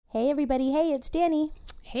Hey everybody, hey, it's Danny.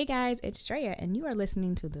 Hey guys, it's Drea, and you are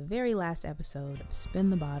listening to the very last episode of Spin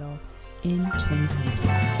the Bottle in 2017.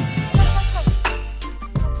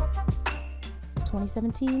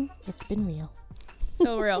 2017, it's been real.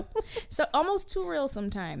 So real. So almost too real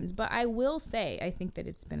sometimes, but I will say I think that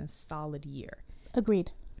it's been a solid year.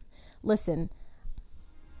 Agreed. Listen,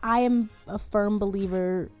 I am a firm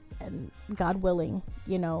believer, and God willing,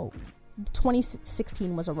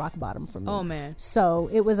 2016 was a rock bottom for me. Oh man. So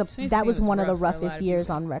it was that was one of the roughest of years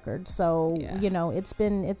people. on record. So, Yeah. it's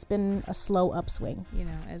been a slow upswing.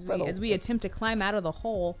 As we attempt to climb out of the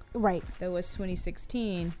hole Right. that was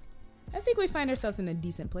 2016, I think we find ourselves in a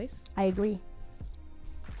decent place. I agree.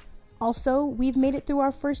 Also, we've made it through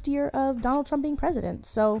our first year of Donald Trump being president.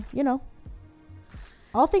 So,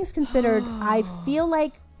 all things considered, I feel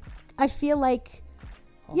like All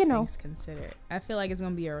things considered, I feel like it's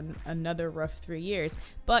going to be another rough 3 years.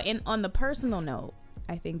 But on the personal note,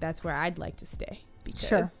 I think that's where I'd like to stay. Because,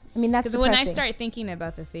 sure. I mean, that's depressing. when I start thinking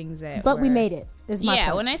about the things that we made it, is my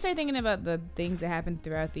point. When I start thinking about the things that happened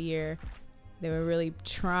throughout the year, they were really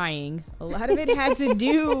trying. A lot of it had to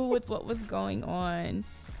do with what was going on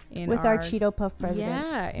with our Cheeto Puff president.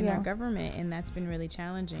 Yeah, our government. And that's been really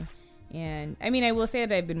challenging. And I mean, I will say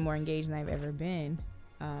that I've been more engaged than I've ever been,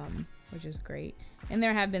 which is great. And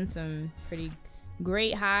there have been some pretty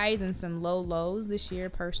great highs and some low lows this year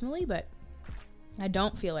personally, but I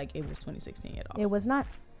don't feel like it was 2016 at all. It was not.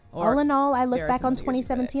 All in all, I look back on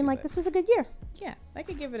 2017 like this was a good year. Yeah, I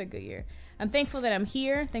could give it a good year. I'm thankful that I'm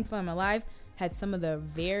here. Thankful I'm alive. Had some of the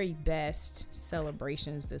very best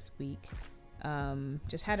celebrations this week.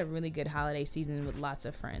 Just had a really good holiday season with lots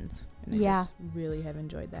of friends. And I just really have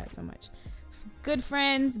enjoyed that so much. Good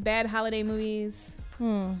friends, bad holiday movies.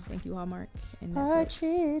 Thank you, Hallmark and Netflix.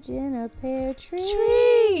 Partridge in a pear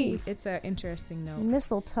tree. It's an interesting note.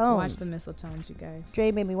 Mistletoe. Watch the Mistletoes, you guys.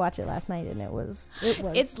 Dre made me watch it last night, and it was.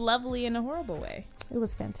 It's lovely in a horrible way. It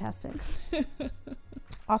was fantastic.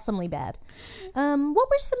 Awesomely bad. What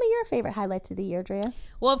were some of your favorite highlights of the year, Drea?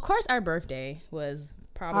 Well, of course, our birthday was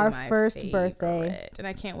probably our my first favorite, birthday, and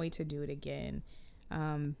I can't wait to do it again.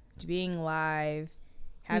 Being live,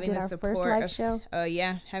 having we did the our support first live of, show.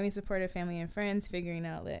 Having support of family and friends, figuring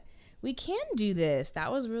out that we can do this.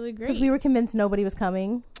 That was really great because we were convinced nobody was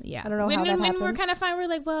coming. Yeah, I don't know how that happened. When we're kind of fine, we're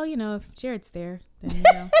like, well, if Jared's there,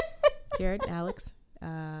 then Jared, Alex,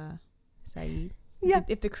 Saeed. Yeah.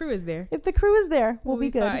 If the crew is there. If the crew is there, we'll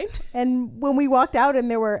be good. Fine. And when we walked out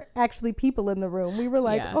and there were actually people in the room, we were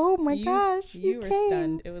like, oh my gosh, you were came.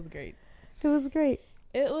 Stunned. It was great. It was great.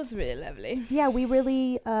 It was really lovely. Yeah, we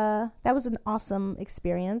really, that was an awesome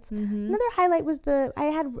experience. Mm-hmm. Another highlight was I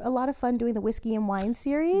had a lot of fun doing the whiskey and wine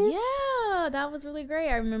series. Yeah, that was really great.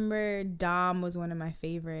 I remember Dom was one of my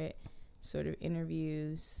favorite sort of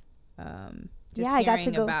interviews. I got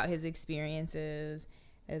to go about his experiences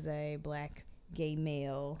as a Black gay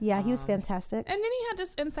male. Yeah, he was fantastic. And then he had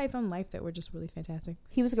just insights on life that were just really fantastic.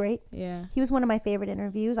 He was great. Yeah. He was one of my favorite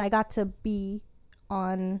interviews. I got to be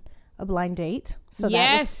on a blind date. So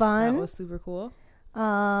that was fun. That was super cool.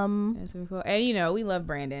 That's super cool. And we love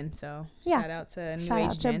Brandon, so shout out to New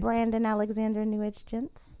Age Gents. Brandon Alexander, New Age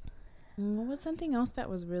Gents. What was something else that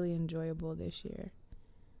was really enjoyable this year?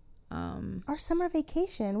 Our summer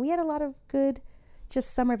vacation. We had a lot of good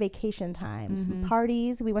just summer vacation times.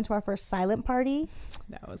 Parties. We went to our first silent party.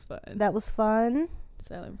 That was fun.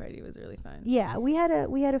 Silent party was really fun. Yeah, we had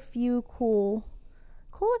a few cool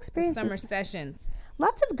experiences. The summer sessions.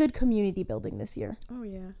 Lots of good community building this year. Oh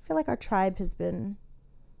yeah. I feel like our tribe has been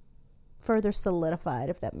further solidified,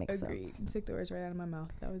 if that makes sense. You took the words right out of my mouth.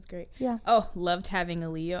 That was great. Yeah. Oh, loved having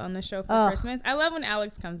Aaliyah on the show for Christmas. I love when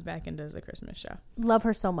Alex comes back and does the Christmas show. Love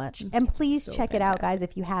her so much. And please check it out, guys.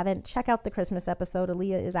 If you haven't, check out the Christmas episode.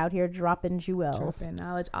 Aaliyah is out here dropping jewels. Dropping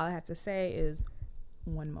knowledge. All I have to say is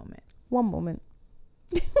one moment. One moment.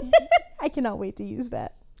 I cannot wait to use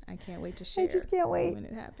that. I can't wait to share. I just can't wait. When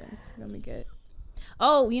it happens. It's going to be good.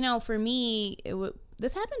 Oh, for me,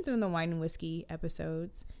 this happened through the Wine and Whiskey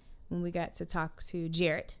episodes when we got to talk to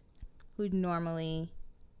Jarrett, who normally,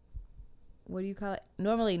 what do you call it?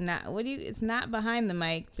 Normally not, it's not behind the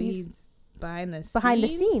mic, but he's behind the scenes. Behind the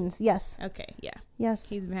scenes, yes. Okay, yeah. Yes.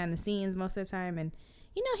 He's behind the scenes most of the time, and,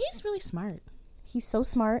 he's really smart. He's so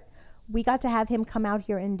smart. We got to have him come out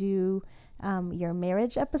here and do your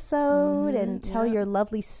marriage episode and tell your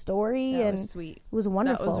lovely story. That and was sweet. It was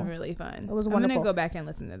wonderful. That was really fun. It was wonderful. I'm going to go back and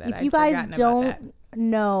listen to that. If you guys don't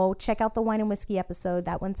know, check out the Wine and Whiskey episode.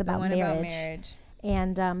 That one's about marriage.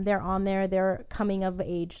 And they're on there. Their coming of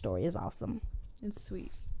age story is awesome. It's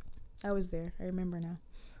sweet. I was there. I remember now.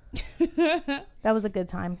 That was a good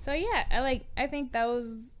time. So yeah, I think that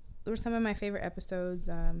was were some of my favorite episodes.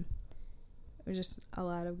 It was just a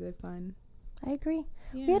lot of good fun. I agree.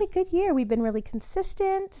 Yeah. We had a good year. We've been really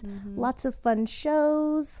consistent. Lots of fun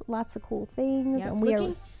shows, lots of cool things. Yep.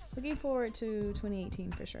 And looking forward to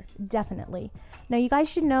 2018 for sure. Definitely. Now, you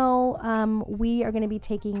guys should know we are going to be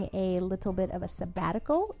taking a little bit of a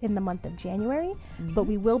sabbatical in the month of January, but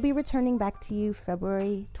we will be returning back to you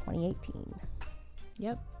February 2018.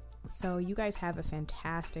 Yep. So you guys have a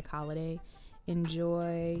fantastic holiday.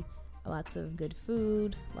 Enjoy lots of good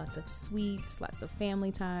food, lots of sweets, lots of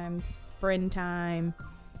family time, friend time,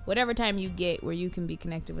 whatever time you get where you can be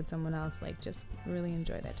connected with someone else. Like, just really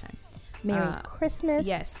enjoy that time. Merry Christmas.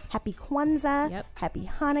 Yes. Happy Kwanzaa. Yep. Happy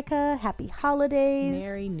Hanukkah. Happy holidays.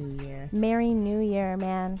 Merry New Year. Merry New Year,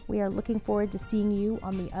 man. We are looking forward to seeing you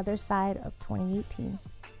on the other side of 2018.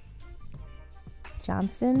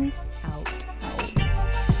 Johnson's out.